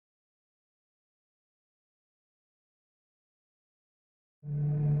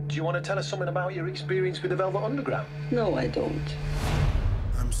Do you want to tell us something about your experience with the Velvet Underground? No, I don't.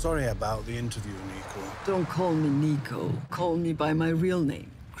 I'm sorry about the interview, Nico. Don't call me Nico. Call me by my real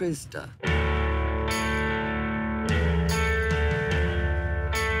name, Krista.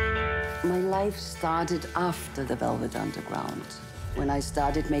 My life started after the Velvet Underground, when I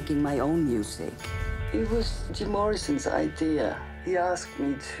started making my own music. It was Jim Morrison's idea. He asked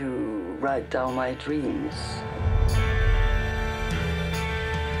me to write down my dreams.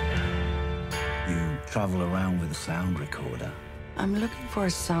 You travel around with a sound recorder. I'm looking for a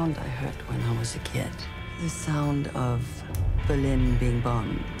sound I heard when I was a kid. The sound of Berlin being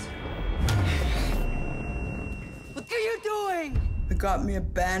bombed. What are you doing? We got me a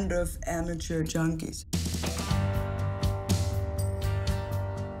band of amateur junkies.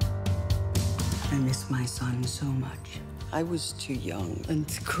 I miss my son so much. I was too young and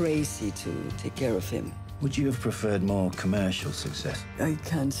crazy to take care of him. Would you have preferred more commercial success? I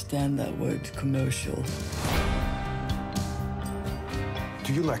can't stand that word, commercial.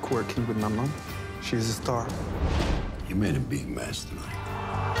 Do you like working with my mom? She's a star. You made a big mess tonight.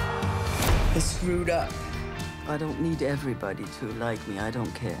 I screwed up. I don't need everybody to like me. I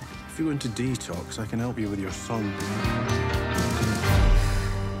don't care. If you want to detox, I can help you with your son.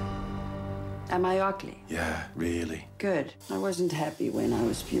 Am I ugly? Yeah, really. Good. I wasn't happy when I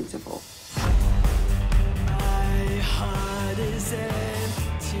was beautiful. My heart is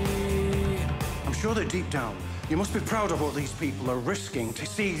empty. I'm sure that deep down, you must be proud of what these people are risking to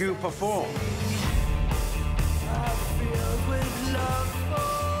see you perform. I feel with love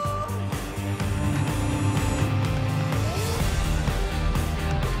for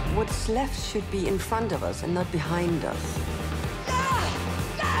you. What's left should be in front of us and not behind us.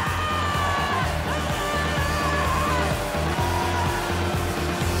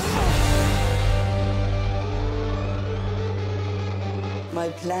 My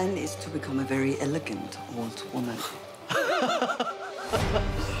plan is to become a very elegant old woman.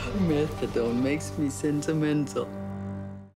 Methadone makes me sentimental.